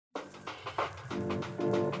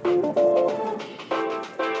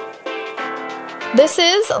This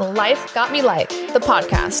is Life Got Me Like, the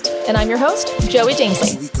podcast, and I'm your host, Joey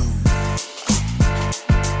Jamesley.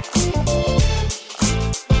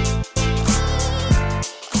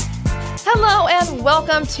 Hello and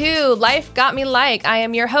welcome to Life Got Me Like. I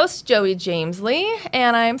am your host, Joey Jamesley,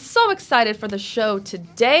 and I am so excited for the show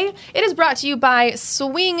today. It is brought to you by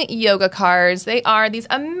Swing Yoga Cards. They are these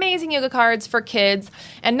amazing yoga cards for kids,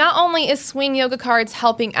 and not only is Swing Yoga Cards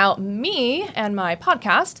helping out me and my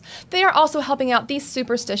podcast, they are also helping out the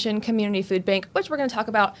Superstition Community Food Bank, which we're going to talk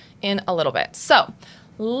about in a little bit. So,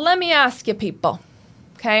 let me ask you people,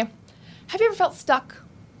 okay? Have you ever felt stuck?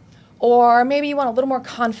 Or maybe you want a little more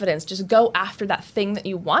confidence, just go after that thing that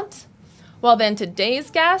you want? Well, then today's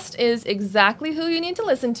guest is exactly who you need to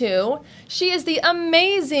listen to. She is the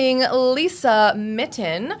amazing Lisa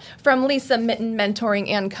Mitten from Lisa Mitten Mentoring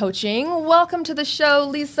and Coaching. Welcome to the show,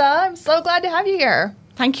 Lisa. I'm so glad to have you here.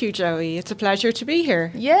 Thank you, Joey. It's a pleasure to be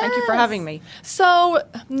here. Yes. Thank you for having me. So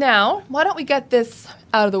now, why don't we get this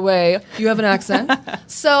out of the way? You have an accent.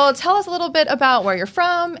 So tell us a little bit about where you're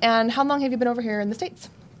from and how long have you been over here in the States?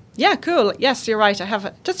 Yeah, cool. Yes, you're right. I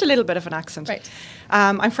have just a little bit of an accent. Right.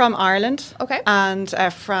 I'm from Ireland. Okay. And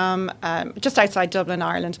from just outside Dublin,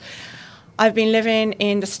 Ireland. I've been living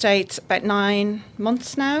in the States about 9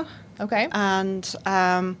 months now. Okay. And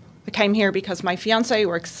I came here because my fiancé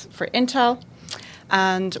works for Intel.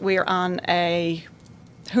 And we're on a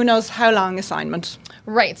who knows how long assignment.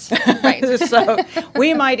 Right. So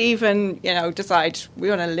we might even, decide we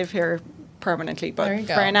want to live here permanently. But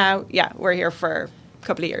for now, yeah, we're here for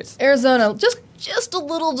couple of years. Arizona, just a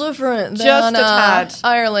little different than just a tad.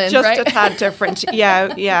 Ireland, just right? a tad different.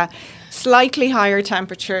 Yeah. Slightly higher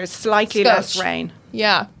temperatures, slightly less rain.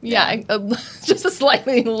 Yeah. Just a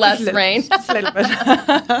slightly less rain. Just a little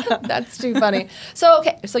bit. That's too funny. So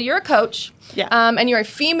you're a coach. Yeah. And you're a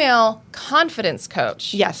female confidence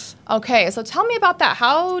coach. Yes. Okay, so tell me about that.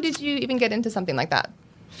 How did you even get into something like that?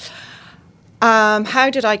 How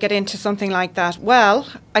did I get into something like that? Well,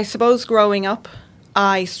 I suppose growing up,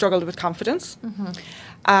 I struggled with confidence.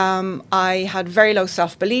 Mm-hmm. I had very low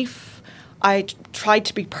self-belief. I tried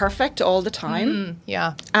to be perfect all the time.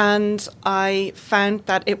 Yeah. And I found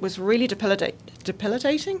that it was really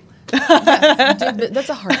debilitating. That's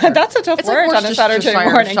a hard word. That's a tough word on a Saturday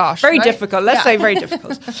morning. Very difficult. Let's say very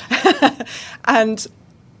difficult. And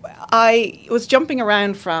I was jumping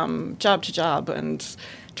around from job to job and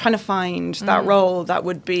trying to find that role that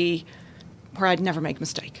would be where I'd never make a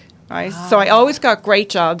mistake. Right? So I always got great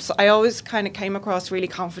jobs. I always kind of came across really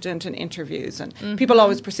confident in interviews, and people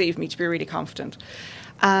always perceived me to be really confident.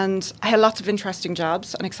 And I had lots of interesting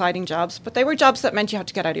jobs and exciting jobs, but they were jobs that meant you had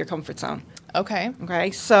to get out of your comfort zone.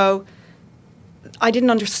 Okay. So I didn't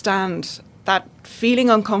understand that feeling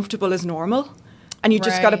uncomfortable is normal, and you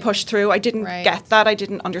just got to push through. I didn't get that. I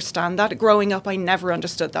didn't understand that. Growing up, I never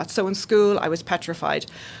understood that. So in school, I was petrified.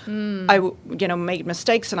 I made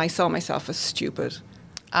mistakes, and I saw myself as stupid.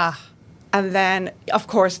 And then, of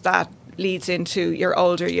course, that leads into your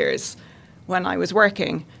older years. When I was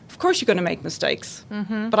working, of course you're going to make mistakes.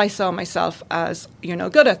 Mm-hmm. But I saw myself as, you're no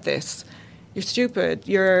good at this. You're stupid.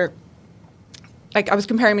 You're... Like, I was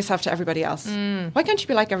comparing myself to everybody else. Why can't you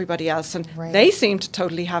be like everybody else? And they seem to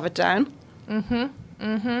totally have it down.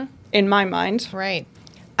 In my mind. Right.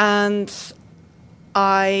 And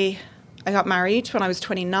I got married when I was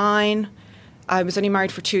 29. I was only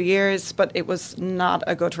married for 2 years, but it was not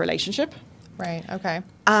a good relationship. Right, okay.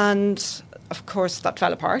 And, of course, that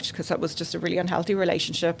fell apart because that was just a really unhealthy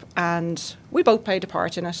relationship, and we both played a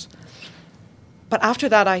part in it. But after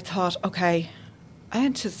that, I thought, okay, I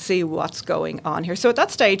had to see what's going on here. So at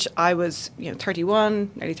that stage, I was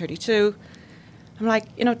 31, nearly 32. I'm like,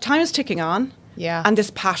 time is ticking on. Yeah. And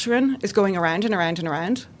this pattern is going around and around and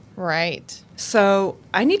around. Right. So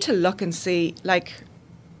I need to look and see, like...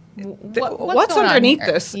 What's underneath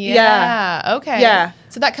this? Yeah. Okay. Yeah.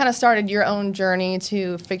 So that kind of started your own journey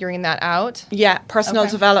to figuring that out? Yeah. Personal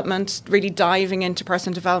development, really diving into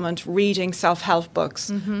personal development, reading self-help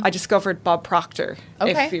books. I discovered Bob Proctor.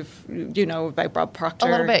 Okay. If you know about Bob Proctor.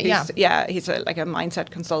 A little bit, yeah. Yeah, he's like a mindset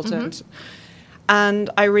consultant. And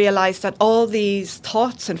I realized that all these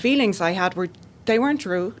thoughts and feelings I had they weren't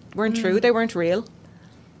true. They weren't real.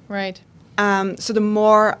 Right. So the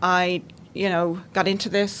more I got into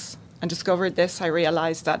this and discovered this, I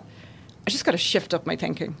realized that I just got to shift up my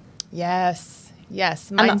thinking. Yes.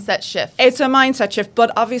 Mindset shift. It's a mindset shift, but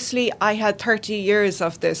obviously I had 30 years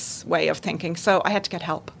of this way of thinking, so I had to get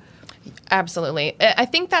help. Absolutely. I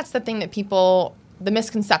think that's the thing that the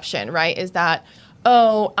misconception, right, is that,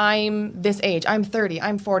 oh, I'm this age, I'm 30,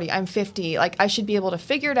 I'm 40, I'm 50, like I should be able to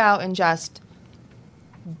figure it out in just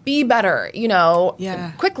be better,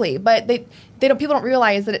 quickly. But people don't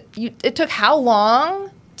realize that it took how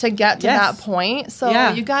long to get to that point.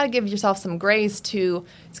 So you got to give yourself some grace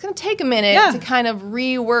it's going to take a minute to kind of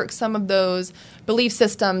rework some of those belief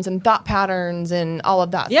systems and thought patterns and all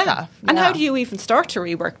of that stuff. And how do you even start to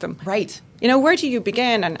rework them? Right. Where do you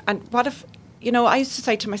begin? And what if, I used to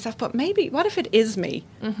say to myself, but maybe, what if it is me?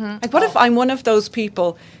 Mm-hmm. Like, what if I'm one of those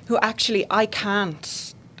people who actually I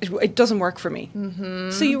can't, it doesn't work for me? Mm-hmm.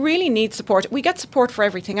 So you really need support. We get support for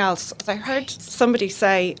everything else. As I heard somebody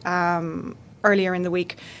say earlier in the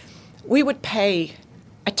week, we would pay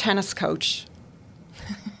a tennis coach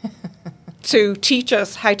to teach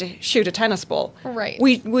us how to shoot a tennis ball. Right.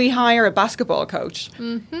 We hire a basketball coach.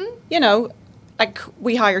 Mm-hmm. Like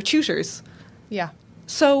we hire tutors. Yeah.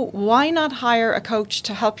 So why not hire a coach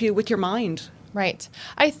to help you with your mind? Right.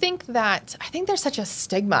 I think there's such a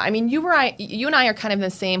stigma. I mean, you and I are kind of in the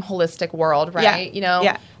same holistic world, right? Yeah.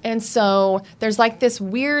 Yeah. And so there's like this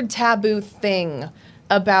weird taboo thing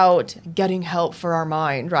about getting help for our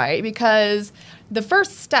mind, right? Because the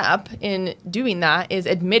first step in doing that is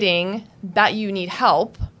admitting that you need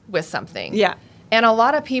help with something. Yeah. And a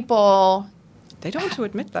lot of people, they don't want to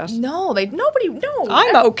admit that. No.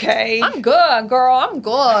 I'm okay. I'm good, girl. I'm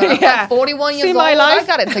good. I'm 41 years old. My life? I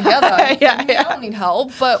got it together. I don't need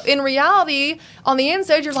help. But in reality, on the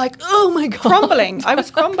inside, you're like, oh my God. Crumbling. I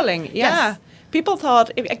was crumbling. Yeah. Yes.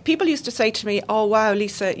 People used to say to me, oh, wow,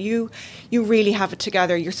 Lisa, you really have it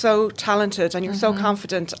together. You're so talented and you're so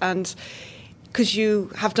confident, and because you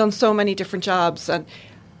have done so many different jobs and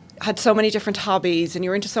had so many different hobbies and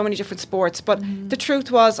you're into so many different sports. But the truth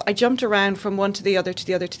was I jumped around from one to the other, to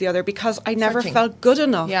the other, to the other, because I never felt good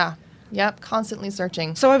enough. Yeah. Yep. Constantly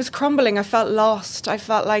searching. So I was crumbling. I felt lost. I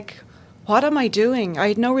felt like, what am I doing? I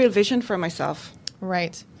had no real vision for myself.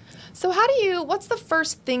 Right. So what's the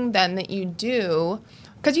first thing then that you do?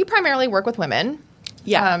 Because you primarily work with women.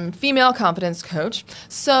 Yeah. Female confidence coach.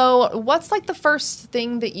 So what's like the first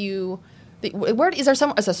thing that is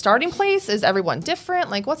there as a starting place? Is everyone different?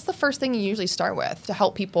 Like, what's the first thing you usually start with to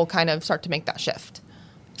help people kind of start to make that shift?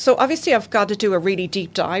 So obviously I've got to do a really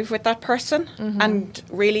deep dive with that person and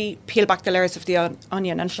really peel back the layers of the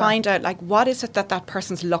onion and find out, like, what is it that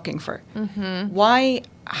person's looking for? Mm-hmm. Why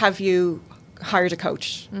have you hired a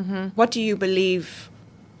coach? Mm-hmm. What do you believe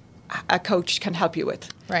a coach can help you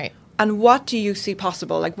with? Right. And what do you see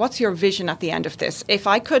possible? Like, what's your vision at the end of this? If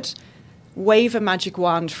I could wave a magic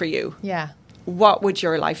wand for you, what would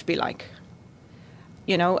your life be like?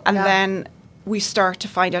 And then we start to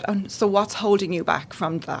find out, so what's holding you back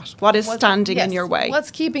from that? What is standing in your way?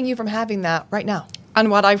 What's keeping you from having that right now? And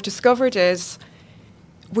what I've discovered is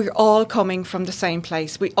we're all coming from the same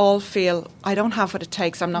place. We all feel, I don't have what it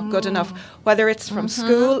takes, I'm not good enough. Whether it's from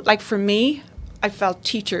school, like for me, I felt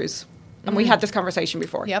teachers, and we had this conversation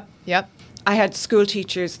before. Yep. I had school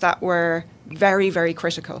teachers that were very, very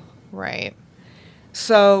critical. Right.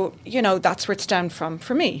 So, that's where it stemmed from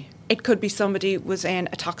for me. It could be somebody was in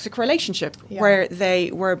a toxic relationship where they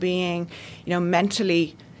were being,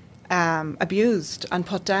 mentally abused and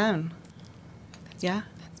put down.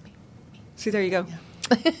 That's me. See, there you go.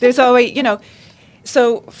 Yeah. There's always,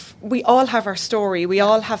 so we all have our story. We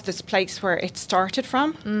all have this place where it started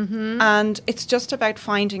from. Mm-hmm. And it's just about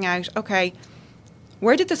finding out, okay,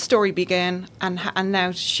 where did the story begin and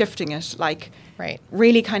now shifting it, like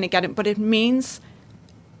really kind of get it. But it means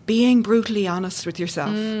being brutally honest with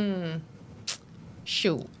yourself.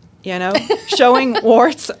 Shoot. Showing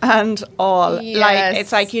warts and all. Yes. Like,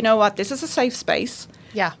 it's like, you know what, this is a safe space.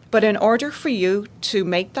 Yeah. But in order for you to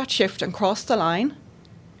make that shift and cross the line,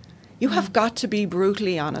 you have got to be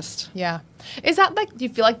brutally honest. Yeah. Is that do you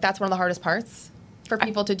feel like that's one of the hardest parts for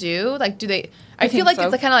people to do? Like, do they, I feel like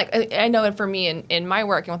it's kind of like, I know it for me in my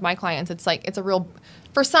work and with my clients, it's like,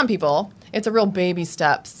 for some people, it's a real baby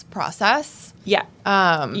steps process. Yeah.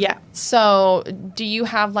 So do you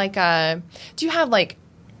have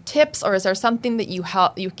tips, or is there something that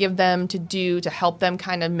you give them to do to help them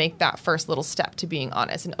kind of make that first little step to being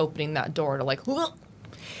honest and opening that door to like,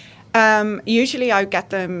 usually I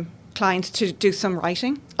get clients to do some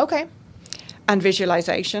writing. Okay. And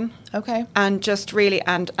visualization. Okay. And just really,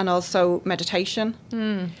 and also meditation.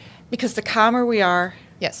 Because the calmer we are,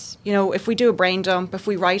 yes, if we do a brain dump, if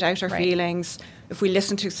we write out our feelings, if we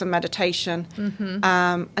listen to some meditation,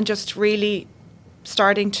 and just really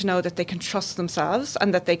starting to know that they can trust themselves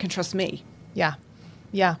and that they can trust me. Yeah.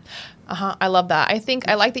 I love that.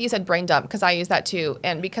 I like that you said brain dump, because I use that too.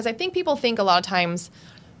 And because I think people think a lot of times,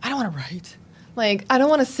 I don't want to write. Like, I don't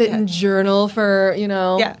want to sit and journal for,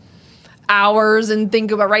 Yeah. hours and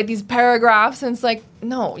write these paragraphs. And it's like,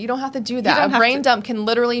 no, you don't have to do that. A brain dump can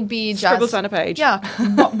literally be just scribbles on a page. Yeah.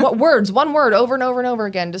 what words, one word over and over and over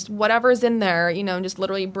again, just whatever's in there, just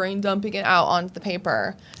literally brain dumping it out onto the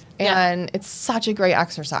paper. And it's such a great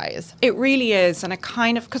exercise. It really is. And it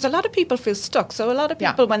kind of, because a lot of people feel stuck. So a lot of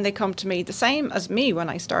people, when they come to me, the same as me when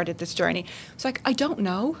I started this journey, it's like, I don't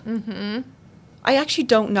know. Mm-hmm. I actually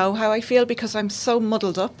don't know how I feel because I'm so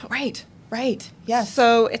muddled up. Right. Yes.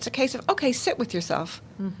 So it's a case of, okay, sit with yourself.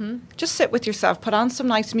 Mm-hmm. Just sit with yourself. Put on some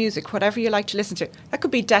nice music, whatever you like to listen to. That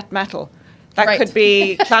could be death metal. That could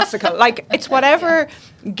be classical. Like, it's whatever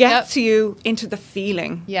gets you into the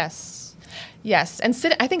feeling. Yes, and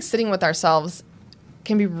I think sitting with ourselves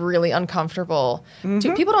can be really uncomfortable.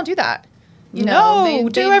 Mm-hmm. People don't do that. They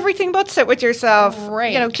do everything but sit with yourself.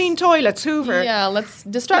 Right. Clean toilets, Hoover. Yeah, let's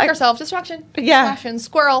distract ourselves. Distraction.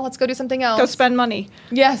 Squirrel. Let's go do something else. Go spend money.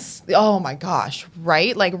 Yes. Oh my gosh.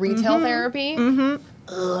 Right? Like retail therapy.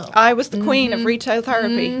 Mm-hmm. I was the queen of retail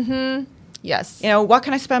therapy. Mm-hmm. Yes. What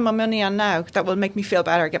can I spend my money on now that will make me feel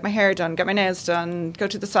better? Get my hair done, get my nails done, go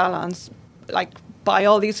to the salons, buy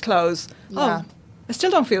all these clothes. Yeah. Oh, I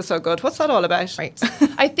still don't feel so good. What's that all about? Right.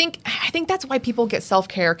 I think that's why people get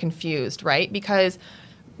self-care confused, right? Because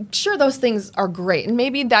sure, those things are great. And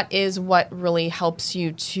maybe that is what really helps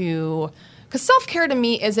you to... Because self-care to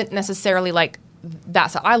me isn't necessarily like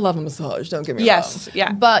that. I love a massage, don't get me wrong. Yes,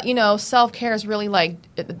 yeah. But, self-care is really like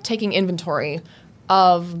taking inventory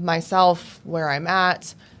of myself, where I'm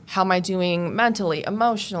at, how am I doing mentally,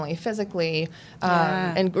 emotionally, physically,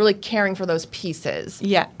 and really caring for those pieces.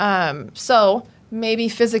 Yeah. So maybe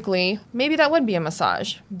physically, maybe that would be a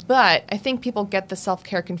massage. But I think people get the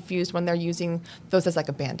self-care confused when they're using those as like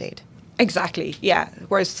a Band-Aid. Exactly, yeah.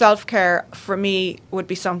 Whereas self-care for me would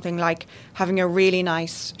be something like having a really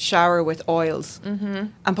nice shower with oils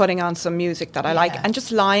and putting on some music that I like and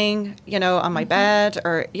just lying, on my bed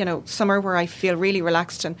or, somewhere where I feel really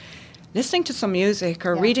relaxed and listening to some music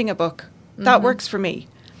or reading a book. That works for me.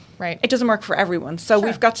 Right. It doesn't work for everyone. So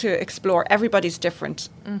we've got to explore. Everybody's different.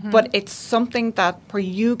 But it's something that where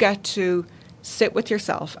you get to sit with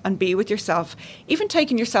yourself and be with yourself. Even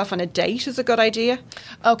taking yourself on a date is a good idea.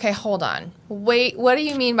 Okay, hold on. Wait, what do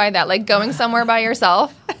you mean by that? Like going somewhere by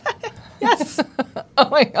yourself? Yes. Oh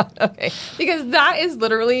my God, okay. Because that is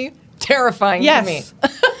literally terrifying to me.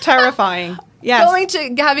 Terrifying. Yes. Going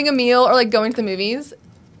to having a meal or like going to the movies.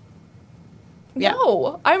 Yeah.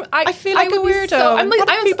 No. I feel like a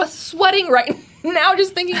weirdo. I'm sweating right now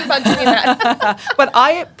just thinking about doing that. But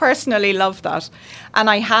I personally love that. And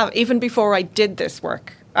I have, even before I did this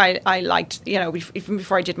work, I liked, even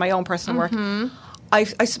before I did my own personal work, I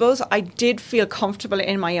suppose I did feel comfortable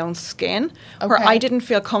in my own skin. Okay. Where I didn't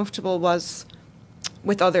feel comfortable was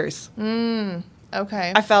with others.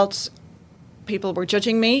 Okay. I felt people were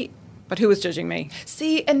judging me, but who was judging me?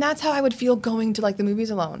 See, and that's how I would feel going to like the movies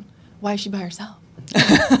alone. Why is she by herself?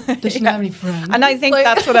 Does she not have any friends? And I think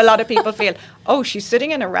that's what a lot of people feel. Oh, she's sitting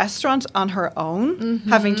in a restaurant on her own,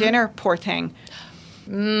 having dinner, poor thing.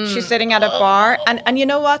 She's sitting at a bar. And you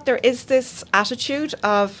know what? There is this attitude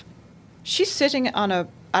of she's sitting at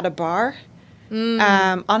a bar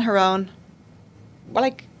on her own. Well,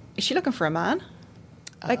 like, is she looking for a man?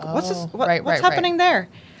 Like, what's happening there?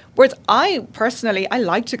 Whereas I personally, I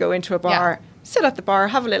like to go into a bar, sit at the bar,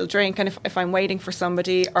 have a little drink, and if I'm waiting for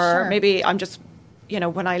somebody, or maybe I'm just,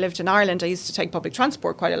 when I lived in Ireland, I used to take public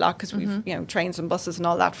transport quite a lot because we've, trains and buses and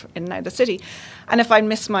all that in and out of the city. And if I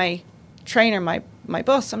miss my train or my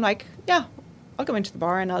bus, I'm like, I'll go into the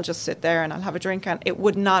bar and I'll just sit there and I'll have a drink, and it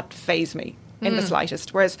would not faze me in the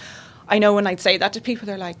slightest. Whereas I know when I'd say that to people,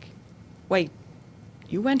 they're like, wait,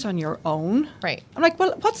 you went on your own? Right. I'm like,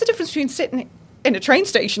 well, what's the difference between sitting in a train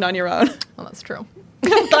station on your own? Well, that's true.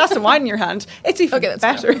 A glass of wine in your hand. It's even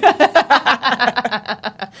better. Okay,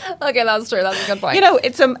 that's true. That's a good point.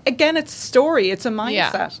 It's a story. It's a mindset.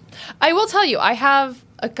 Yeah. I will tell you, I have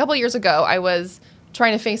a couple years ago, I was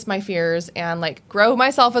trying to face my fears and like grow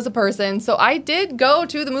myself as a person. So I did go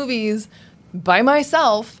to the movies by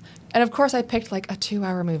myself. And of course I picked like a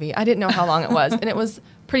 2-hour movie. I didn't know how long it was. And it was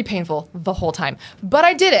pretty painful the whole time. But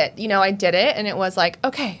I did it. I did it. And it was like,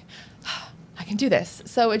 okay, I can do this.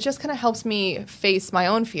 So it just kind of helps me face my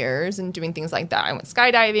own fears and doing things like that. I went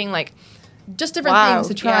skydiving, like just different things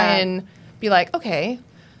to try and be like, okay,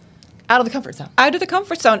 out of the comfort zone. Out of the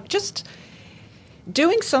comfort zone. Just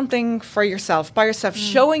doing something for yourself, by yourself,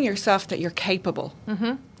 showing yourself that you're capable.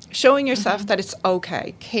 Showing yourself that it's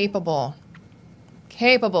okay. Capable.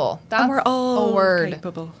 That's and we're all a word.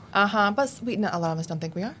 Capable. But a lot of us don't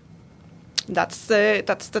think we are. That's the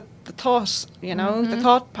thought, the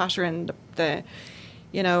thought pattern,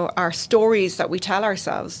 our stories that we tell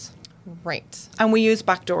ourselves. Right. And we use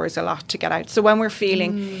back doors a lot to get out. So when we're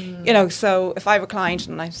feeling, so if I have a client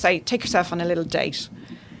and I say, take yourself on a little date.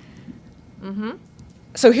 Mm-hmm.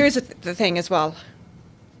 So here's the thing as well.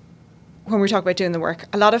 When we talk about doing the work,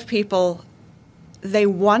 a lot of people, they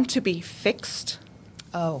want to be fixed.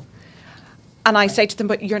 Oh. And I say to them,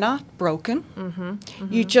 but you're not broken. Mm-hmm.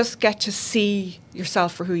 Mm-hmm. You just get to see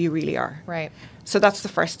yourself for who you really are. Right. So that's the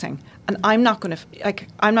first thing. And I'm not going to,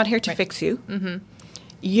 I'm not here to fix you. Mm-hmm.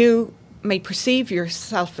 You may perceive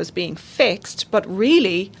yourself as being fixed, but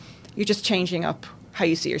really, you're just changing up how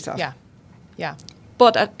you see yourself. Yeah. Yeah.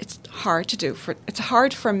 But it's hard to do. It's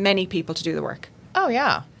hard for many people to do the work. Oh,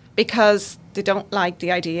 yeah. Because they don't like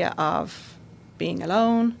the idea of being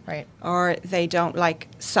alone. Right. Or they don't like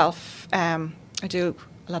I do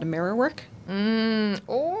a lot of mirror work.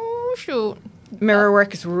 Oh, shoot. Mirror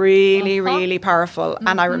work is really, really powerful. Mm-hmm.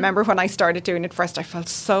 And I remember when I started doing it first, I felt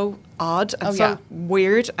so odd and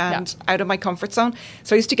weird and out of my comfort zone.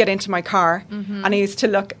 So I used to get into my car and I used to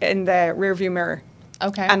look in the rearview mirror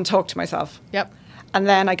and talk to myself. Yep. And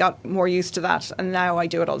then I got more used to that, and now I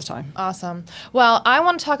do it all the time. Awesome. Well, I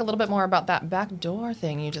want to talk a little bit more about that back door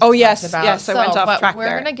thing you just talked about. Yes, I went off track there.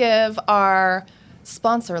 We're going to give our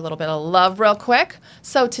sponsor a little bit of love real quick.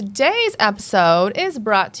 So today's episode is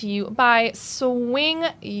brought to you by Swing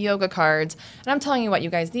Yoga Cards. And I'm telling you what,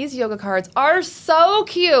 you guys, these yoga cards are so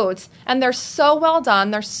cute and they're so well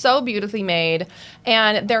done. They're so beautifully made.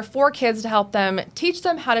 And they're for kids to help them teach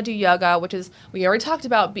them how to do yoga, which is, we already talked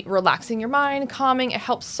about relaxing your mind, calming. It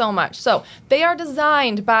helps so much. So they are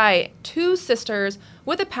designed by two sisters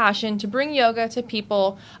with a passion to bring yoga to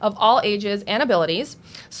people of all ages and abilities.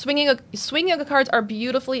 Swing yoga cards are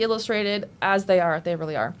beautifully illustrated, as they are. They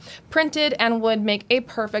really are. Printed and would make a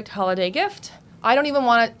perfect holiday gift. I don't even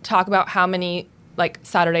want to talk about how many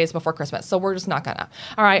Saturdays before Christmas, so we're just not gonna.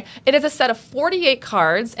 All right. It is a set of 48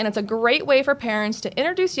 cards, and it's a great way for parents to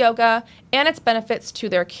introduce yoga and its benefits to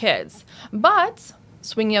their kids. But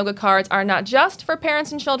Swing Yoga Cards are not just for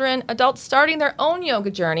parents and children. Adults starting their own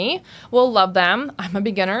yoga journey will love them. I'm a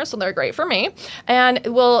beginner, so they're great for me. And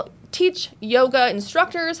will teach yoga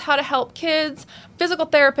instructors how to help kids, physical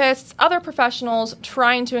therapists, other professionals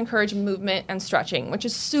trying to encourage movement and stretching, which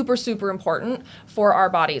is super, super important for our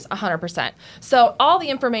bodies, 100%. So all the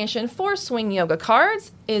information for Swing Yoga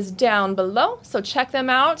Cards is down below, so check them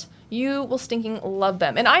out. You will stinking love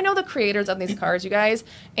them. And I know the creators of these cards, you guys,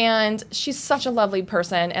 and she's such a lovely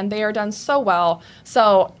person, and they are done so well.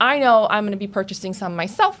 So I know I'm going to be purchasing some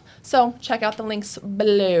myself, so check out the links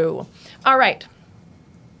below. All right.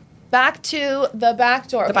 Back to the back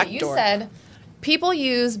door. The back door. You said people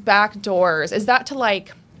use back doors. Is that to,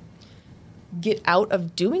 get out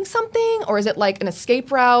of doing something? Or is it an escape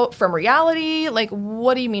route from reality?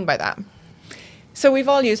 What do you mean by that? So we've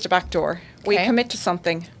all used a back door. Okay. We commit to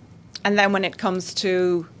something. And then when it comes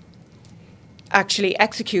to actually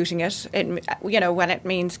executing it, when it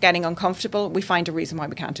means getting uncomfortable, we find a reason why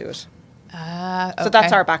we can't do it. Okay. So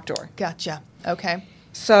that's our back door. Gotcha. Okay.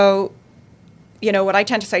 So, what I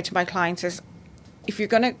tend to say to my clients is, if you're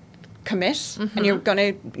going to commit and you're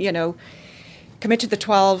going to, commit to the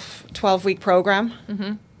 12-week program,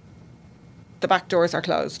 the back doors are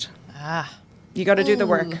closed. You got to do the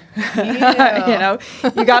work.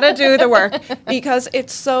 You got to do the work because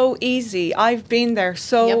it's so easy. I've been there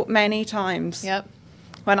so many times. Yep.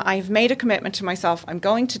 When I've made a commitment to myself, I'm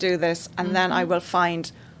going to do this, and then I will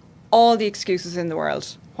find all the excuses in the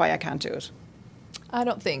world why I can't do it. I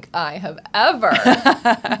don't think I have ever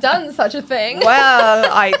done such a thing. Well,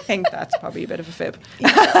 I think that's probably a bit of a fib.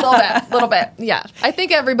 A little bit. Yeah. I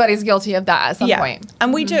think everybody's guilty of that at some point.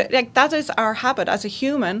 And we do, that is our habit as a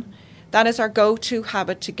human. That is our go-to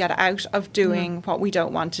habit to get out of doing what we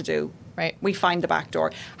don't want to do. Right. We find the back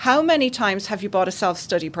door. How many times have you bought a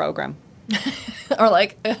self-study program? Or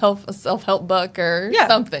a self-help book or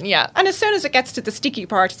something, And as soon as it gets to the sticky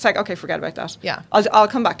part, it's okay, forget about that. Yeah. I'll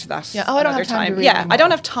come back to that. Yeah. Oh, I don't have time to read anymore. I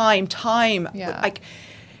don't have time. Yeah.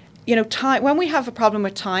 Time. When we have a problem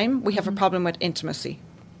with time, we have a problem with intimacy.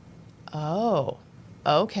 Oh,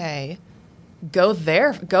 okay. Go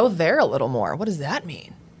there a little more. What does that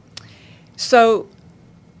mean? So,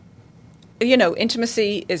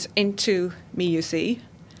 intimacy is into me, you see.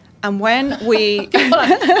 And when we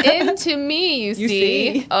into me, you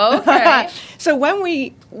see. Okay. So when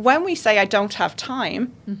we say I don't have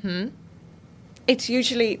time, it's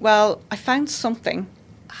usually, I found something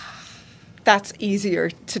that's easier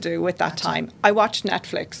to do with that time. I watch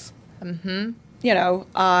Netflix.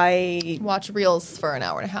 I watch reels for an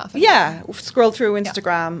hour and a half. Scroll through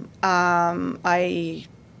Instagram. I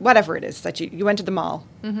whatever it is that you went to the mall,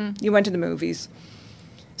 you went to the movies.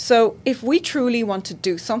 So if we truly want to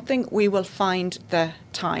do something, we will find the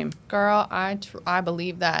time. Girl, I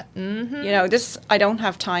believe that. Mm-hmm. You know, this I don't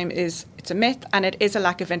have time it's a myth, and it is a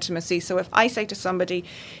lack of intimacy. So if I say to somebody,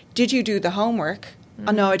 did you do the homework? Mm-hmm.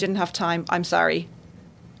 Oh, no, I didn't have time. I'm sorry.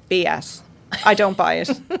 BS. I don't buy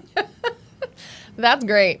it. That's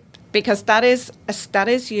great. Because that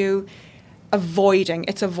is you avoiding.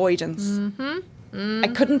 It's avoidance. Mm-hmm. Mm-hmm. I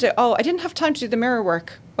couldn't I didn't have time to do the mirror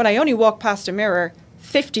work. When I only walked past a mirror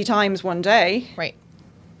 50 times one day. Right.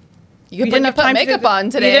 You didn't have time makeup on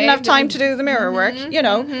today. You didn't have time to do the mirror work, you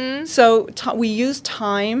know. Mm-hmm. So we use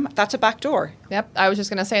time. That's a back door. Yep. I was just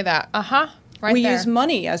going to say that. Uh-huh. Right we there. use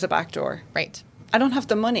money as a back door. Right. I don't have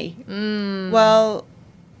the money. Well,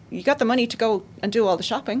 you got the money to go and do all the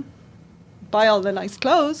shopping. Buy all the nice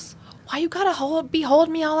clothes. Why you gotta hold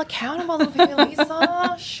me all accountable over here,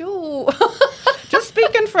 Lisa? Shoot. Just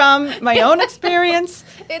speaking from my own experience.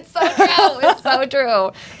 It's so true. It's so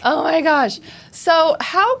true. Oh my gosh. So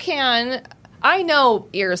I know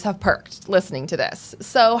ears have perked listening to this.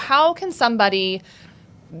 So how can somebody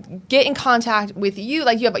get in contact with you?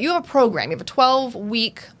 Like you have a program. You have a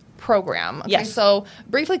 12-week program. Okay, yes. So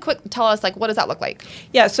briefly, tell us, like, what does that look like?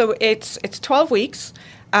 Yeah. So it's 12 weeks.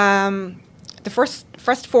 The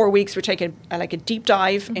first 4 weeks, we're taking a deep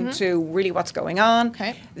dive into really what's going on.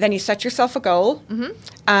 Okay. Then you set yourself a goal.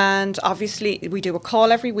 And obviously, we do a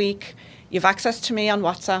call every week. You have access to me on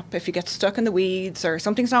WhatsApp if you get stuck in the weeds or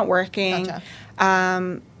something's not working.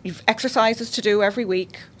 Gotcha. You've exercises to do every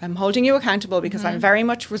week. I'm holding you accountable because I'm very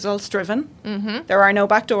much results driven. There are no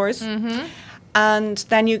back doors. And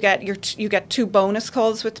then you get 2 bonus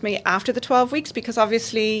calls with me after the 12 weeks because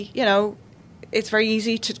obviously, you know, it's very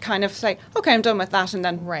easy to kind of say, okay, I'm done with that, and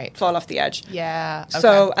then fall off the edge. Yeah. Okay.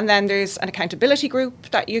 So, and then there's an accountability group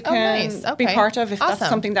that you can be part of if that's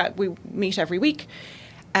something that we meet every week.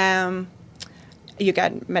 You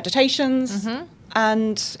get meditations.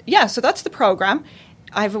 And yeah, so that's the program.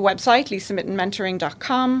 I have a website,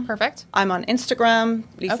 lisamittenmentoring.com. Perfect. I'm on Instagram,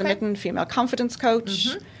 Lisa Mitten, female confidence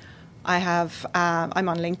coach. I have, I'm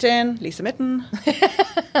on LinkedIn, Lisa Mitten.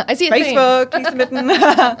 I see a Facebook, Lisa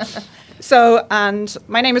Mitten. So, and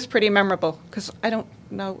my name is pretty memorable because I don't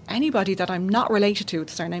know anybody that I'm not related to with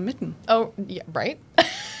the surname Mitten. Oh, yeah, right?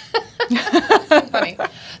 So funny.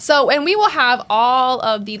 So, and we will have all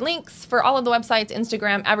of the links for all of the websites,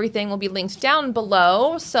 Instagram, everything will be linked down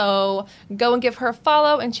below. So go and give her a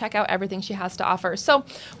follow and check out everything she has to offer. So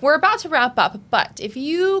we're about to wrap up, but if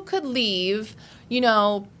you could leave, you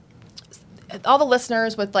know, all the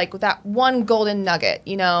listeners with that one golden nugget,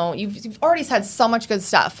 you know, you've already said so much good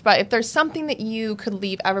stuff, but if there's something that you could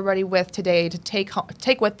leave everybody with today to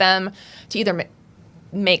take with them to either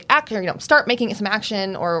make action, or, you know, start making some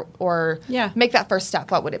action or make that first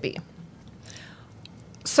step, what would it be?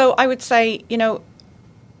 So I would say, you know,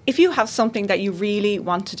 if you have something that you really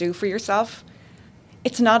want to do for yourself,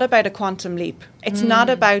 it's not about a quantum leap. It's not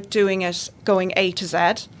about doing it going A to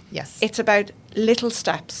Z. Yes. It's about little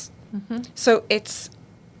steps. So it's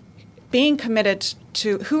being committed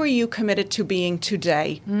to, who are you committed to being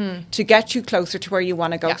today to get you closer to where you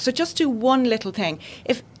want to go? Yeah. So just do one little thing.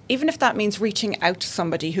 Even if that means reaching out to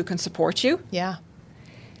somebody who can support you. Yeah.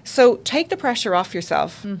 So take the pressure off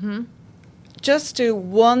yourself. Just do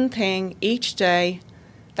one thing each day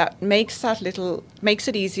that makes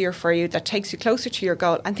it easier for you, that takes you closer to your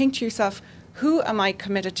goal, and think to yourself, who am I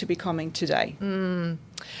committed to becoming today?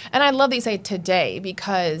 And I love that you say today,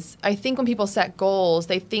 because I think when people set goals,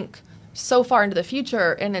 they think so far into the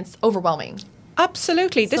future and it's overwhelming.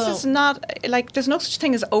 Absolutely. This is not, there's no such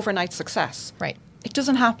thing as overnight success. Right. It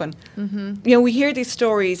doesn't happen. You know, we hear these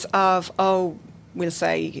stories of, we'll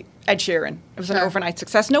say Ed Sheeran. It was an overnight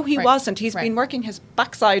success. No, he wasn't. He's been working his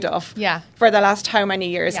backside off for the last how many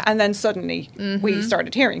years. Yeah. And then suddenly we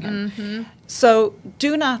started hearing him. So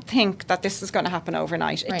do not think that this is going to happen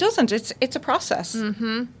overnight. It doesn't. It's a process.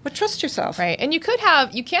 But trust yourself. Right. And you can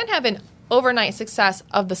have an overnight success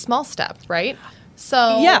of the small step, right?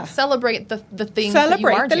 So celebrate the things that you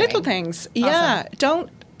are doing. Celebrate the little things. Awesome. Yeah. Don't,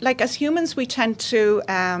 as humans, we tend to,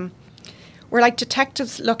 we're like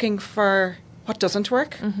detectives looking for what doesn't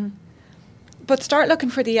work. But start looking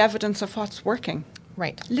for the evidence of what's working.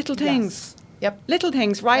 Right. Little things. Yes. Yep. Little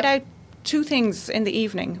things. Write out 2 things in the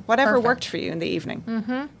evening, whatever worked for you in the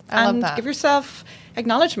evening. I love that. Give yourself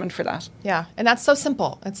acknowledgement for that. Yeah. And that's so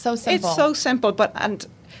simple. It's so simple. It's so simple, but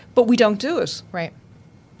we don't do it. Right.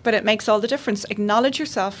 But it makes all the difference. Acknowledge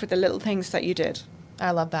yourself for the little things that you did.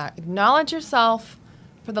 I love that. Acknowledge yourself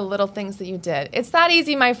for the little things that you did. It's that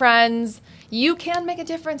easy, my friends. you can make a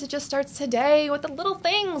difference. It just starts today with the little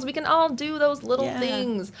things. We can all do those little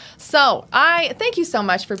things. So I thank you so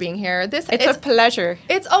much for being here. It's a pleasure.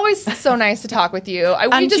 It's always so nice to talk with you.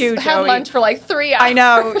 We just you, had Joey. lunch for like 3 hours. I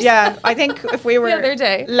know, yeah. I think if we were the other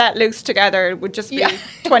day. let loose together, it would just be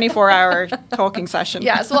 24-hour talking session.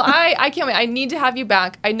 Yes, well, I can't wait. I need to have you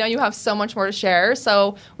back. I know you have so much more to share,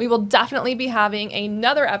 so we will definitely be having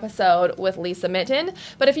another episode with Lisa Mitten.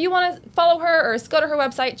 But if you want to follow her or go to her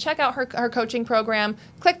website, check out her coaching program,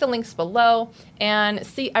 click the links below, and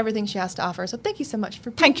see everything she has to offer. So thank you so much for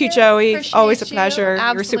being Thank you, here. Joey. Appreciate Always a pleasure.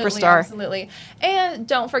 Absolutely, You're a superstar. Absolutely. And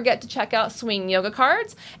don't forget to check out Swing Yoga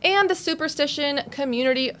Cards and the Superstition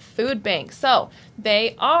Community Food Bank. So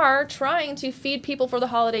they are trying to feed people for the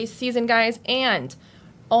holiday season, guys, and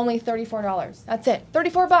only $34. That's it.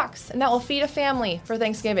 $34, and that will feed a family for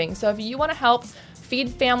Thanksgiving. So if you want to help feed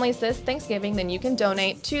families this Thanksgiving, then you can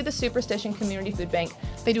donate to the Superstition Community Food Bank.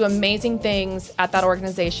 They do amazing things at that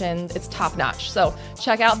organization. It's top notch. So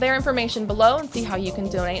check out their information below and see how you can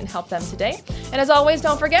donate and help them today. And as always,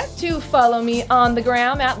 don't forget to follow me on the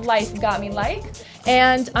gram at Life Got Me Like.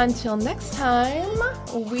 And until next time,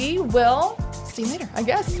 we will see you later, I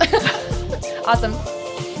guess. Awesome.